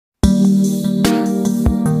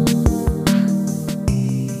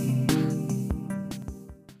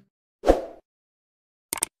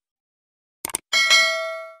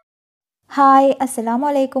Hi അസ്സലാമു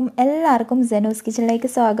അലൈക്കും എല്ലാവർക്കും Zanus കിച്ചണിലേക്ക്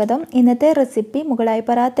സ്വാഗതം. ഇന്നത്തെ റെസിപ്പി മുഗളായി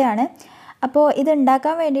പറാത്തയാണ്. അപ്പോൾ ഇത്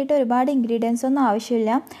ഉണ്ടാക്കാൻ വേണ്ടിയിട്ട് ഒരുപാട് ഇൻഗ്രീഡിയൻസ് ഒന്നും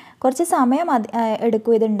ആവശ്യമില്ല. കുറച്ച് സമയം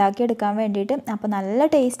എടുക്കും ഇത് ഉണ്ടാക്കിയെടുക്കാൻ വേണ്ടിയിട്ട്. അപ്പോൾ നല്ല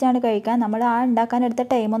ടേസ്റ്റാണ് കഴിക്കാൻ. നമ്മൾ ഉണ്ടാക്കാനെടുത്ത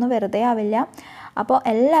ടൈമൊന്നും വെറുതെ ആവില്ല. അപ്പോൾ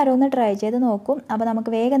എല്ലാവരും ഒന്ന് ട്രൈ ചെയ്ത് നോക്കും. അപ്പോൾ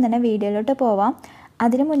നമുക്ക് വേഗം തന്നെ വീഡിയോയിലോട്ട് പോവാം.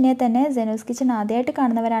 അതിനു മുന്നേ തന്നെ Zanus കിച്ചൺ ആദ്യമായിട്ട്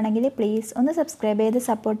കാണുന്നവരാണെങ്കിൽ പ്ലീസ് ഒന്ന് സബ്സ്ക്രൈബ് ചെയ്ത്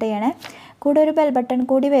സപ്പോർട്ട് ചെയ്യണേ. കൂടെ ഒരു ബെൽ ബട്ടൺ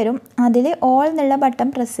കൂടി വരും, അതിൽ ഓൾ എന്നുള്ള ബട്ടൺ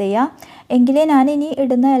പ്രസ് ചെയ്യുക. എങ്കിലേ ഞാനിനി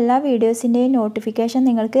ഇടുന്ന എല്ലാ വീഡിയോസിൻ്റെയും നോട്ടിഫിക്കേഷൻ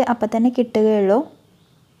നിങ്ങൾക്ക് അപ്പം തന്നെ കിട്ടുകയുള്ളൂ.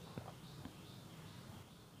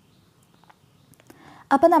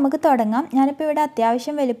 അപ്പോൾ നമുക്ക് തുടങ്ങാം. ഞാനിപ്പോൾ ഇവിടെ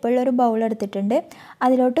അത്യാവശ്യം വലിപ്പമുള്ള ഒരു ബൗൾ എടുത്തിട്ടുണ്ട്.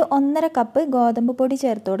 അതിലോട്ട് 1.5 കപ്പ് ഗോതമ്പ് പൊടി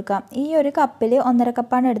ചേർത്ത് കൊടുക്കാം. ഈ ഒരു കപ്പിൽ 1.5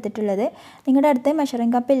 കപ്പാണ് എടുത്തിട്ടുള്ളത്. നിങ്ങളുടെ അടുത്ത്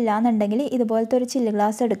മെഷറിംഗ് കപ്പ് ഇല്ലയെന്നുണ്ടെങ്കിൽ ഇതുപോലത്തെ ഒരു ചില്ല്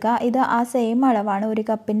ഗ്ലാസ് എടുക്കുക. ഇത് ആ സെയിം അളവാണ്, ഒരു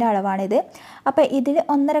കപ്പിൻ്റെ അളവാണിത്. അപ്പോൾ ഇതിൽ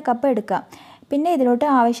 1.5 കപ്പ് എടുക്കുക. പിന്നെ ഇതിലോട്ട്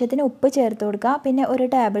ആവശ്യത്തിന് ഉപ്പ് ചേർത്ത് കൊടുക്കുക. പിന്നെ ഒരു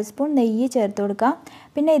ടേബിൾ സ്പൂൺ നെയ്യ് ചേർത്ത് കൊടുക്കുക.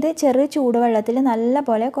 പിന്നെ ഇത് ചെറിയ ചൂടുവെള്ളത്തിൽ നല്ല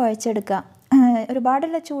പോലെ കുഴച്ചെടുക്കുക.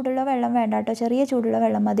 ഒരുപാടുള്ള ചൂടുള്ള വെള്ളം വേണ്ട കേട്ടോ, ചെറിയ ചൂടുള്ള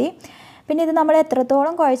വെള്ളം മതി. പിന്നെ ഇത് നമ്മൾ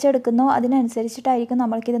എത്രത്തോളം കുഴച്ചെടുക്കുന്നോ അതിനനുസരിച്ചിട്ടായിരിക്കും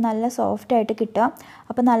നമ്മൾക്കിത് നല്ല സോഫ്റ്റായിട്ട് കിട്ടുക.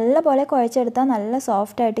 അപ്പോൾ നല്ല പോലെ കുഴച്ചെടുത്താൽ നല്ല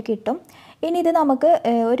സോഫ്റ്റായിട്ട് കിട്ടും. ഇനി ഇത് നമുക്ക്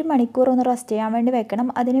 1 മണിക്കൂർ ഒന്ന് റെസ്റ്റ് ചെയ്യാൻ വേണ്ടി വെക്കണം.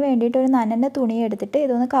 അതിന് വേണ്ടിയിട്ട് ഒരു നനഞ്ഞ തുണി എടുത്തിട്ട്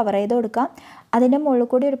ഇതൊന്ന് കവർ ചെയ്ത് കൊടുക്കാം. അതിൻ്റെ മുകളിൽ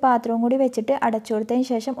കൂടി ഒരു പാത്രവും കൂടി വെച്ചിട്ട് അടച്ചു കൊടുത്തതിന്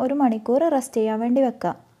ശേഷം 1 മണിക്കൂർ റെസ്റ്റ് ചെയ്യാൻ വേണ്ടി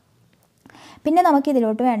വെക്കാം. പിന്നെ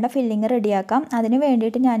നമുക്കിതിലോട്ട് വേണ്ട ഫില്ലിങ് റെഡിയാക്കാം. അതിന്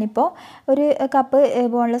വേണ്ടിയിട്ട് ഞാനിപ്പോൾ ഒരു കപ്പ്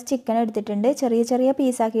ബോൺലെസ് ചിക്കൻ എടുത്തിട്ടുണ്ട്. ചെറിയ ചെറിയ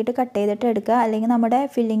പീസാക്കിയിട്ട് കട്ട് ചെയ്തിട്ട് എടുക്കുക. അല്ലെങ്കിൽ നമ്മുടെ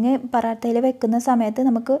ഫില്ലിങ് പറാത്തയിൽ വെക്കുന്ന സമയത്ത്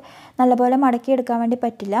നമുക്ക് നല്ലപോലെ മടക്കി എടുക്കാൻ വേണ്ടി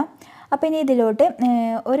പറ്റില്ല. അപ്പോൾ ഇനി ഇതിലോട്ട്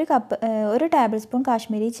ഒരു ടേബിൾ സ്പൂൺ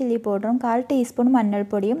കാശ്മീരി ചില്ലി പൗഡറും 1/4 ടീസ്പൂൺ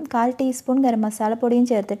മഞ്ഞൾപ്പൊടിയും 1/4 ടീസ്പൂൺ ഗരം മസാല പൊടിയും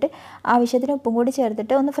ചേർത്തിട്ട് ആവശ്യത്തിന് ഉപ്പും കൂടി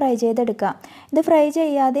ചേർത്തിട്ട് ഒന്ന് ഫ്രൈ ചെയ്തെടുക്കുക. ഇത് ഫ്രൈ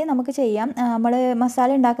ചെയ്യാതെ നമുക്ക് ചെയ്യാം. നമ്മൾ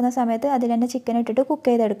മസാല ഉണ്ടാക്കുന്ന സമയത്ത് അതിൽ തന്നെ ചിക്കൻ ഇട്ടിട്ട് കുക്ക്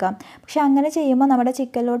ചെയ്തെടുക്കാം. പക്ഷെ അങ്ങനെ ചെയ്യുമ്പോൾ നമ്മുടെ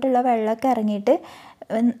ചിക്കനിലോട്ടുള്ള വെള്ളമൊക്കെ ഇറങ്ങിയിട്ട്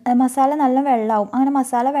മസാല നല്ല വെള്ളമാവും. അങ്ങനെ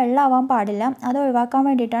മസാല വെള്ളമാവാൻ പാടില്ല. അത് ഒഴിവാക്കാൻ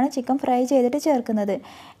വേണ്ടിയിട്ടാണ് ചിക്കൻ ഫ്രൈ ചെയ്തിട്ട് ചേർക്കുന്നത്.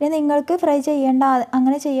 ഇനി നിങ്ങൾക്ക് ഫ്രൈ ചെയ്യേണ്ട,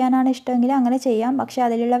 അങ്ങനെ ചെയ്യാനാണ് ഇഷ്ടമെങ്കിൽ അങ്ങനെ ചെയ്യാം. പക്ഷേ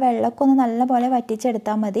അതിലുള്ള വെള്ളമൊക്കെ ഒന്ന് നല്ലപോലെ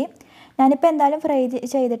വറ്റിച്ചെടുത്താൽ മതി. ഞാനിപ്പോൾ എന്തായാലും ഫ്രൈ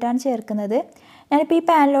ചെയ്തിട്ടാണ് ചേർക്കുന്നത്. ഞാനിപ്പോൾ ഈ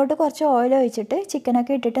പാനിലോട്ട് കുറച്ച് ഓയിൽ ഒഴിച്ചിട്ട്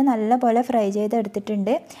ചിക്കനൊക്കെ ഇട്ടിട്ട് നല്ലപോലെ ഫ്രൈ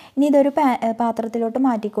ചെയ്തെടുത്തിട്ടുണ്ട്. ഇനി ഇതൊരു പാത്രത്തിലോട്ട്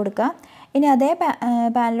മാറ്റി കൊടുക്കുക. ഇനി അതേ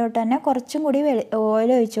പാനിലോട്ട് തന്നെ കുറച്ചും കൂടി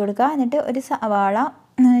ഓയിൽ ഒഴിച്ച് കൊടുക്കുക. എന്നിട്ട് ഒരു സവാള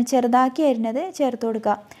ചെറുതാക്കി അരിഞ്ഞത് ചേർത്ത്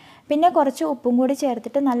കൊടുക്കുക. പിന്നെ കുറച്ച് ഉപ്പും കൂടി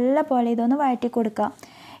ചേർത്തിട്ട് നല്ല പോലെ ഇതൊന്ന് വഴറ്റി കൊടുക്കുക.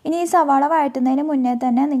 ഇനി ഈ സവാള വഴറ്റുന്നതിന് മുന്നേ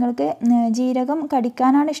തന്നെ നിങ്ങൾക്ക് ജീരകം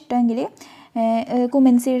കടിക്കാനാണ് ഇഷ്ടമെങ്കിൽ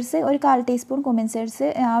കുമിൻ സീഡ്സ് ഒരു 1/4 ടീസ്പൂൺ കുമിൻ സീഡ്സ്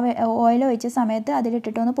ആ ഓയിൽ ഒഴിച്ച സമയത്ത്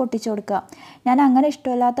അതിലിട്ടിട്ടൊന്ന് പൊട്ടിച്ചു കൊടുക്കുക. ഞാൻ അങ്ങനെ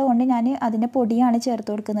ഇഷ്ടമില്ലാത്തത് കൊണ്ട് ഞാൻ അതിൻ്റെ പൊടിയാണ് ചേർത്ത്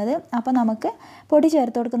കൊടുക്കുന്നത്. അപ്പോൾ നമുക്ക് പൊടി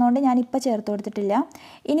ചേർത്ത് കൊടുക്കുന്നതുകൊണ്ട് ഞാനിപ്പോൾ ചേർത്ത് കൊടുത്തിട്ടില്ല.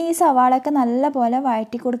 ഇനി ഈ സവാളയൊക്കെ നല്ല പോലെ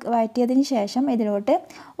വഴറ്റിയതിന് ശേഷം ഇതിലോട്ട്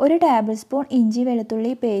ഒരു ടേബിൾ സ്പൂൺ ഇഞ്ചി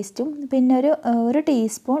വെളുത്തുള്ളി പേസ്റ്റും പിന്നെ ഒരു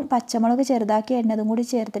ടീസ്പൂൺ പച്ചമുളക് ചെറുതാക്കി അരിഞ്ഞതും കൂടി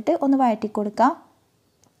ചേർത്തിട്ട് ഒന്ന് വഴറ്റി കൊടുക്കുക.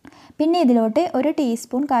 പിന്നെ ഇതിലോട്ട് ഒരു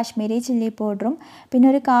ടീസ്പൂൺ കാശ്മീരി ചില്ലി പൗഡറും പിന്നെ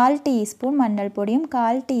ഒരു 1/4 ടീസ്പൂൺ മഞ്ഞൾപ്പൊടിയും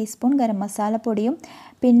 1/4 ടീസ്പൂൺ ഗരം മസാല പൊടിയും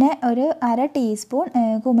പിന്നെ ഒരു 1/2 ടീസ്പൂൺ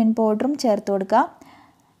കുമിൻ പൗഡറും ചേർത്ത് കൊടുക്കുക.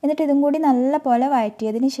 എന്നിട്ട് ഇതും കൂടി നല്ല പോലെ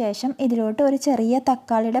വഴറ്റിയതിന് ശേഷം ഇതിലോട്ട് ഒരു ചെറിയ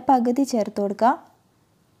തക്കാളിയുടെ പകുതി ചേർത്ത് കൊടുക്കുക.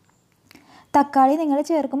 തക്കാളി നിങ്ങൾ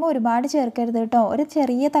ചേർക്കുമ്പോൾ ഒരുപാട് ചേർക്കരുത് കേട്ടോ. ഒരു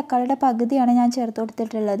ചെറിയ തക്കാളിയുടെ പകുതിയാണ് ഞാൻ ചേർത്ത്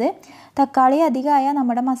കൊടുത്തിട്ടുള്ളത്. തക്കാളി അധികമായാൽ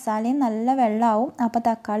നമ്മുടെ മസാലയും നല്ല വെള്ളമാവും. അപ്പോൾ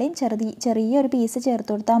തക്കാളിയും ചെറിയൊരു പീസ്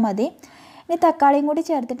ചേർത്ത് കൊടുത്താൽ മതി. ഇനി തക്കാളിയും കൂടി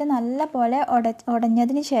ചേർത്തിട്ട് നല്ല പോലെ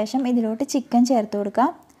ഉടഞ്ഞതിന് ശേഷം ഇതിലോട്ട് ചിക്കൻ ചേർത്ത് കൊടുക്കുക.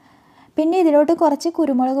 പിന്നെ ഇതിലോട്ട് കുറച്ച്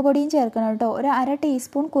കുരുമുളക് പൊടിയും ചേർക്കണം കേട്ടോ. ഒരു 1/2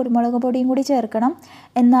 ടീസ്പൂൺ കുരുമുളക് പൊടിയും കൂടി ചേർക്കണം.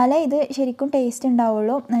 എന്നാലേ ഇത് ശരിക്കും ടേസ്റ്റ്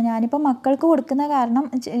ഉണ്ടാവുള്ളൂ. ഞാനിപ്പോൾ മക്കൾക്ക് കൊടുക്കുന്ന കാരണം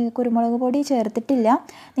കുരുമുളക് പൊടി ചേർത്തിട്ടില്ല.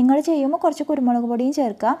 നിങ്ങൾ ചെയ്യുമ്പോൾ കുറച്ച് കുരുമുളക് പൊടിയും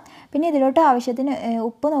ചേർക്കുക. പിന്നെ ഇതിലോട്ട് ആവശ്യത്തിന്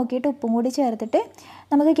ഉപ്പ് നോക്കിയിട്ട് ഉപ്പും കൂടി ചേർത്തിട്ട്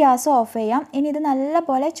നമുക്ക് ഗ്യാസ് ഓഫ് ചെയ്യാം. ഇനി ഇത് നല്ല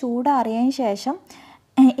പോലെ ചൂടാറിയതിന് ശേഷം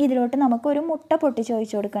ഇതിലോട്ട് നമുക്ക് ഒരു മുട്ട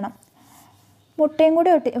പൊട്ടിച്ചൊഴിച്ച് കൊടുക്കണം. മുട്ടയും കൂടി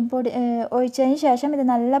ഒഴിച്ചതിന് ശേഷം ഇത്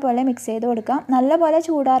നല്ലപോലെ മിക്സ് ചെയ്ത് കൊടുക്കാം. നല്ലപോലെ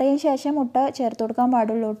ചൂടാറിയതിന് ശേഷം മുട്ട ചേർത്ത് കൊടുക്കാൻ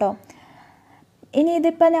പാടുള്ളൂ കേട്ടോ. ഇനി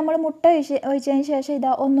ഇതിപ്പോൾ നമ്മൾ മുട്ട ഒഴിച്ചതിന് ശേഷം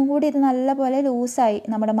ഒന്നും കൂടി ഇത് നല്ലപോലെ ലൂസായി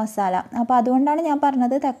നമ്മുടെ മസാല. അപ്പോൾ അതുകൊണ്ടാണ് ഞാൻ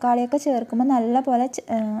പറഞ്ഞത് തക്കാളിയൊക്കെ ചേർക്കുമ്പോൾ നല്ലപോലെ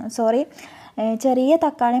ചെറിയ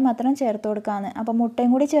തക്കാളി മാത്രം ചേർത്ത് കൊടുക്കാമെന്ന്. അപ്പോൾ മുട്ടയും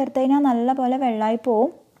കൂടി ചേർത്ത് കഴിഞ്ഞാൽ നല്ലപോലെ വെള്ളമായി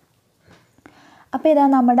പോവും. അപ്പോൾ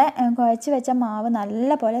നമ്മുടെ കുഴച്ച് വെച്ച മാവ്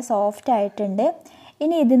നല്ലപോലെ സോഫ്റ്റ് ആയിട്ടുണ്ട്.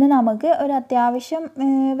 ഇനി ഇതിന് നമുക്ക് ഒരു അത്യാവശ്യം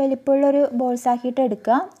വലിപ്പമുള്ളൊരു ബോൾസാക്കിയിട്ട്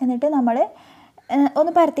എടുക്കുക. എന്നിട്ട് നമ്മൾ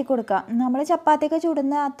ഒന്ന് പരത്തി കൊടുക്കുക. നമ്മൾ ചപ്പാത്തിയൊക്കെ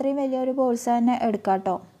ചുടുന്ന അത്രയും വലിയൊരു ബോൾസ് തന്നെ എടുക്കുക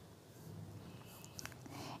കേട്ടോ.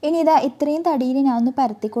 ഇനി ഇത്രയും തടിയിൽ ഞാൻ ഒന്ന്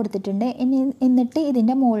പരത്തി കൊടുത്തിട്ടുണ്ട്. എന്നിട്ട്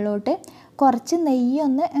ഇതിൻ്റെ മുകളിലോട്ട് കുറച്ച്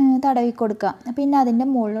നെയ്യൊന്ന് തടവി കൊടുക്കുക. പിന്നെ അതിൻ്റെ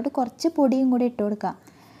മുകളിലോട്ട് കുറച്ച് പൊടിയും കൂടി ഇട്ട് കൊടുക്കുക.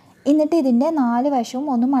 എന്നിട്ട് ഇതിൻ്റെ 4 വശവും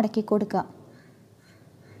ഒന്ന് മടക്കി കൊടുക്കുക.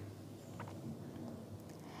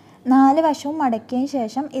 4 വശവും മടക്കിയതിന്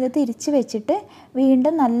ശേഷം ഇത് തിരിച്ച് വെച്ചിട്ട്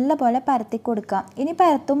വീണ്ടും നല്ലപോലെ പരത്തി കൊടുക്കുക. ഇനി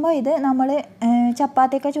പരത്തുമ്പോൾ ഇത് നമ്മൾ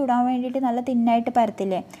ചപ്പാത്തിയൊക്കെ ചൂടാൻ വേണ്ടിയിട്ട് നല്ല തിന്നായിട്ട്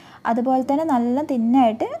പരത്തില്ലേ, അതുപോലെ തന്നെ നല്ല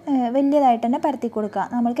തിന്നായിട്ട് വലിയതായിട്ട് തന്നെ പരത്തി കൊടുക്കുക.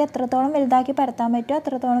 നമ്മൾക്ക് എത്രത്തോളം വലുതാക്കി പരത്താൻ പറ്റുമോ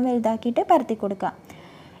അത്രത്തോളം വലുതാക്കിയിട്ട് പരത്തി കൊടുക്കുക.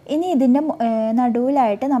 ഇനി ഇതിൻ്റെ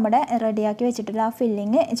നടുവിലായിട്ട് നമ്മുടെ റെഡിയാക്കി വെച്ചിട്ടുള്ള ആ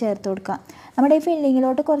ഫില്ലിങ് ചേർത്ത് കൊടുക്കുക. നമ്മുടെ ഈ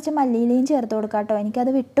ഫില്ലിങ്ങിലോട്ട് കുറച്ച് മല്ലിയിലയും ചേർത്ത് കൊടുക്കുക കേട്ടോ.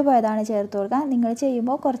 എനിക്കത് വിട്ടുപോയതാണ് ചേർത്ത് കൊടുക്കുക. നിങ്ങൾ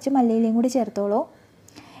ചെയ്യുമ്പോൾ കുറച്ച് മല്ലിയിലയും കൂടി ചേർത്തോളൂ.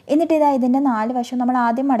 എന്നിട്ട് ഇതിൻ്റെ 4 വശവും നമ്മൾ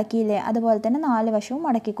ആദ്യം മടക്കിയില്ലേ അതുപോലെ തന്നെ 4 വശവും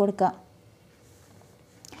മടക്കി കൊടുക്കുക.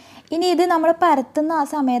 ഇനി ഇത് നമ്മൾ പരത്തുന്ന ആ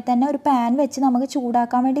സമയത്ത് തന്നെ ഒരു പാൻ വെച്ച് നമുക്ക്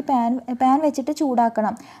ചൂടാക്കാൻ വേണ്ടി പാൻ വെച്ചിട്ട്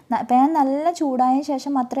ചൂടാക്കണം. പാൻ നല്ല ചൂടായതിന്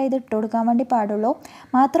ശേഷം മാത്രമേ ഇത് ഇട്ട് കൊടുക്കാൻ വേണ്ടി പാടുള്ളൂ.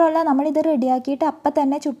 മാത്രമല്ല നമ്മളിത് റെഡിയാക്കിയിട്ട് അപ്പം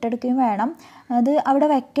തന്നെ ചുട്ടെടുക്കുകയും വേണം. അത് അവിടെ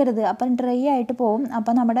വെക്കരുത്, അപ്പം ഡ്രൈ ആയിട്ട് പോവും.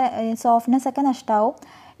 അപ്പം നമ്മുടെ സോഫ്റ്റ്നെസ് ഒക്കെ നഷ്ടമാവും.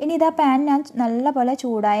 ഇനി ഇതാ പാൻ ഞാൻ നല്ലപോലെ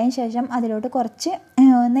ചൂടായതിന് ശേഷം അതിലോട്ട് കുറച്ച്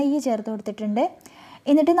നെയ്യ് ചേർത്ത് കൊടുത്തിട്ടുണ്ട്.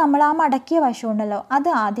 എന്നിട്ട് നമ്മൾ ആ മടക്കിയ വശം ഉണ്ടല്ലോ അത്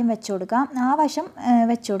ആദ്യം വെച്ച് കൊടുക്കാം. ആ വശം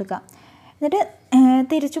വെച്ച് കൊടുക്കാം. എന്നിട്ട്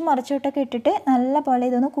തിരിച്ചും മറിച്ചിട്ടൊക്കെ ഇട്ടിട്ട് നല്ല പോലെ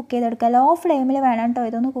ഇതൊന്ന് കുക്ക് ചെയ്തെടുക്കുക. ലോ ഫ്ലെയിമിൽ വേണം കേട്ടോ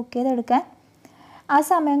ഇതൊന്ന് കുക്ക് ചെയ്തെടുക്കാൻ. ആ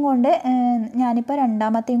സമയം കൊണ്ട് ഞാനിപ്പോൾ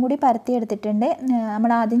രണ്ടാമത്തെയും കൂടി പരത്തി എടുത്തിട്ടുണ്ട്.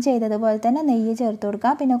 നമ്മൾ ആദ്യം ചെയ്തതുപോലെ തന്നെ നെയ്യ് ചേർത്ത്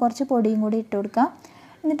കൊടുക്കുക, പിന്നെ കുറച്ച് പൊടിയും കൂടി ഇട്ട് കൊടുക്കുക.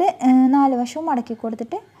 എന്നിട്ട് 4 വശവും മടക്കി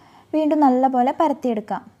കൊടുത്തിട്ട് വീണ്ടും നല്ല പോലെ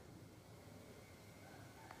പരത്തിയെടുക്കാം.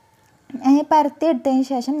 പരത്തി എടുത്തതിന്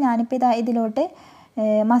ശേഷം ഞാനിപ്പോൾ ഇതിലോട്ട്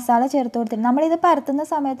മസാല ചേർത്ത് കൊടുത്തിട്ടുണ്ട്. നമ്മളിത് പരത്തുന്ന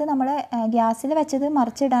സമയത്ത് നമ്മൾ ഗ്യാസിൽ വെച്ചത്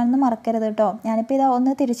മറിച്ചിടാനൊന്നും മറക്കരുത് കേട്ടോ. ഞാനിപ്പോൾ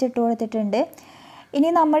ഒന്ന് തിരിച്ചിട്ട് കൊടുത്തിട്ടുണ്ട്. ഇനി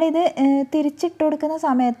നമ്മളിത് തിരിച്ചിട്ട് കൊടുക്കുന്ന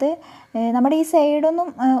സമയത്ത് നമ്മുടെ ഈ സൈഡൊന്നും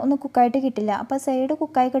ഒന്ന് കുക്കായിട്ട് കിട്ടില്ല. അപ്പോൾ സൈഡ്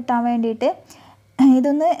കുക്കായി കിട്ടാൻ വേണ്ടിയിട്ട്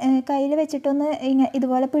ഇതൊന്ന് കയ്യിൽ വെച്ചിട്ടൊന്ന്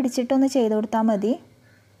ഇതുപോലെ പിടിച്ചിട്ടൊന്ന് ചെയ്ത് കൊടുത്താൽ മതി.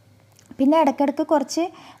 പിന്നെ ഇടയ്ക്കിടയ്ക്ക് കുറച്ച്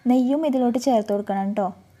നെയ്യും ഇതിലോട്ട് ചേർത്ത് കൊടുക്കണം കേട്ടോ.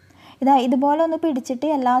 ഇതുപോലെ ഒന്ന് പിടിച്ചിട്ട്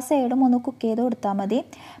എല്ലാ സൈഡും ഒന്ന് കുക്ക് ചെയ്ത് കൊടുത്താൽ മതി.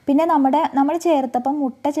 പിന്നെ നമ്മൾ ചേർത്തപ്പം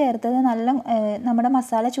മുട്ട ചേർത്തത് നമ്മുടെ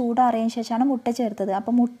മസാല ചൂടാറിയതിന് ശേഷമാണ് മുട്ട ചേർത്തത്.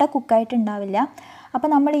 അപ്പോൾ മുട്ട കുക്കായിട്ടുണ്ടാവില്ല.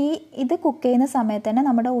 അപ്പോൾ നമ്മൾ ഇത് കുക്ക് ചെയ്യുന്ന സമയത്ത് തന്നെ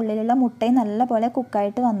നമ്മുടെ ഉള്ളിലുള്ള മുട്ടയും നല്ലപോലെ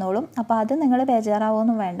കുക്കായിട്ട് വന്നോളും. അപ്പോൾ അത് നിങ്ങൾ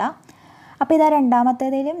ബേജാറാവൊന്നും വേണ്ട. അപ്പോൾ ഇതാ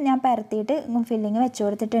രണ്ടാമത്തേതിലും ഞാൻ പരത്തിയിട്ട് ഫില്ലിങ് വെച്ച്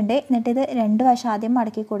കൊടുത്തിട്ടുണ്ട്. എന്നിട്ട് ഇത് 2 വശം ആദ്യം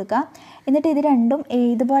മടക്കി കൊടുക്കുക. എന്നിട്ട് ഇത് രണ്ടും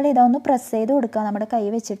ഇതുപോലെ ഇതൊന്ന് പ്രസ് ചെയ്ത് കൊടുക്കുക നമ്മുടെ കൈ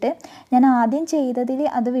വെച്ചിട്ട്. ഞാൻ ആദ്യം ചെയ്തതിൽ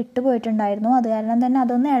അത് വിട്ടുപോയിട്ടുണ്ടായിരുന്നു, അത് കാരണം തന്നെ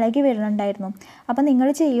അതൊന്ന് ഇളകി വരുന്നുണ്ടായിരുന്നു. അപ്പോൾ നിങ്ങൾ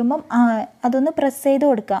ചെയ്യുമ്പം അതൊന്ന് പ്രസ് ചെയ്ത്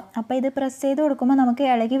കൊടുക്കുക. അപ്പോൾ ഇത് പ്രസ് ചെയ്ത് കൊടുക്കുമ്പോൾ നമുക്ക്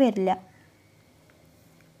ഇളകി വരില്ല.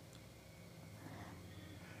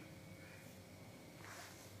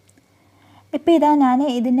 ഇപ്പോൾ ഇതാ ഞാൻ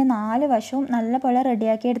ഇതിൻ്റെ 4 വശവും നല്ലപോലെ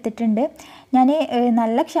റെഡിയാക്കി എടുത്തിട്ടുണ്ട്. ഞാൻ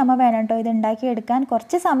നല്ല ക്ഷമ വേണം കേട്ടോ ഇത് ഉണ്ടാക്കിയെടുക്കാൻ.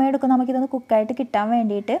 കുറച്ച് സമയം എടുക്കും നമുക്കിതൊന്ന് കുക്കായിട്ട് കിട്ടാൻ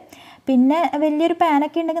വേണ്ടിയിട്ട്. പിന്നെ വലിയൊരു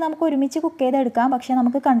പാനൊക്കെ ഉണ്ടെങ്കിൽ നമുക്ക് ഒരുമിച്ച് കുക്ക് ചെയ്തെടുക്കാം. പക്ഷേ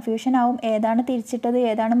നമുക്ക് കൺഫ്യൂഷൻ ആവും, ഏതാണ് തിരിച്ചിട്ടത്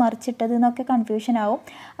ഏതാണ് മറിച്ചിട്ടത് എന്നൊക്കെ കൺഫ്യൂഷൻ ആവും.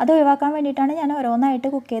 അത് ഒഴിവാക്കാൻ വേണ്ടിയിട്ടാണ് ഞാൻ ഓരോന്നായിട്ട്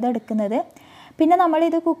കുക്ക് ചെയ്തെടുക്കുന്നത്. പിന്നെ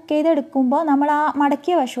നമ്മളിത് കുക്ക് ചെയ്തെടുക്കുമ്പോൾ നമ്മൾ ആ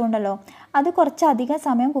മടക്കിയ വശം ഉണ്ടല്ലോ അത് കുറച്ചധികം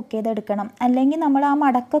സമയം കുക്ക് ചെയ്തെടുക്കണം. അല്ലെങ്കിൽ നമ്മൾ ആ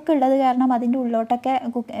മടക്കൊക്കെ ഉള്ളത് കാരണം അതിൻ്റെ ഉള്ളോട്ടൊക്കെ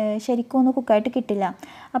ശരിക്കും ഒന്നും കുക്കായിട്ട് കിട്ടില്ല.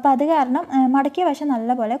 അപ്പോൾ അത് കാരണം മടക്കിയ വശം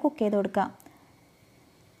നല്ലപോലെ കുക്ക് ചെയ്ത് കൊടുക്കാം.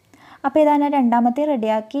 അപ്പോൾ ഇതാ ഞാൻ രണ്ടാമത്തെ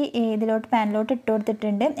റെഡിയാക്കി ഇതിലോട്ട് പാനിലോട്ട് ഇട്ട്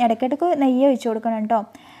കൊടുത്തിട്ടുണ്ട്. ഇടയ്ക്കിടയ്ക്ക് നെയ്യ് ഒഴിച്ച് കൊടുക്കണം കേട്ടോ.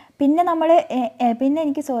 പിന്നെ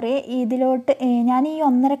ഇതിലോട്ട് ഞാൻ ഈ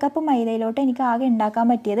 1.5 കപ്പ് മൈദയിലോട്ട് എനിക്ക് ആകെ ഉണ്ടാക്കാൻ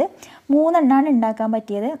പറ്റിയത് 3 എണ്ണമാണ് ഉണ്ടാക്കാൻ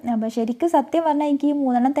പറ്റിയത്. അപ്പോൾ ശരിക്കും സത്യം പറഞ്ഞാൽ എനിക്ക് ഈ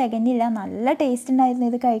 3 എണ്ണം തികഞ്ഞില്ല. നല്ല ടേസ്റ്റ് ഉണ്ടായിരുന്നു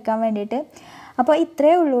ഇത് കഴിക്കാൻ വേണ്ടിയിട്ട്. അപ്പോൾ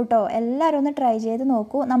ഇത്രയേ ഉള്ളൂ കേട്ടോ. എല്ലാവരും ഒന്ന് ട്രൈ ചെയ്ത്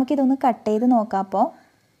നോക്കൂ. നമുക്കിതൊന്ന് കട്ട് ചെയ്ത് നോക്കാം. അപ്പോൾ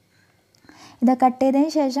ഇത് കട്ട്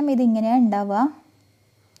ചെയ്തതിന് ശേഷം ഇതിങ്ങനെയാണ് ഉണ്ടാവുക.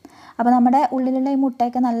 അപ്പോൾ നമ്മുടെ ഉള്ളിലുള്ള ഈ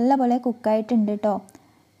മുട്ടയൊക്കെ നല്ലപോലെ കുക്കായിട്ടുണ്ട് കേട്ടോ.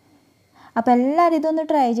 അപ്പോൾ എല്ലാവരും ഇതൊന്ന്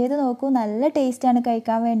ട്രൈ ചെയ്ത് നോക്കൂ. നല്ല ടേസ്റ്റാണ്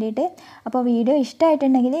കഴിക്കാൻ വേണ്ടിയിട്ട്. അപ്പോൾ വീഡിയോ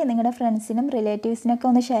ഇഷ്ടമായിട്ടുണ്ടെങ്കിൽ നിങ്ങളുടെ ഫ്രണ്ട്സിനും റിലേറ്റീവ്സിനൊക്കെ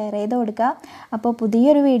ഒന്ന് ഷെയർ ചെയ്ത് കൊടുക്കുക. അപ്പോൾ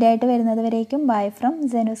പുതിയൊരു വീഡിയോ ആയിട്ട് വരുന്നത് വരേക്കും ബൈ ഫ്രം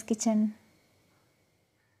സനൂസ് കിച്ചൺ.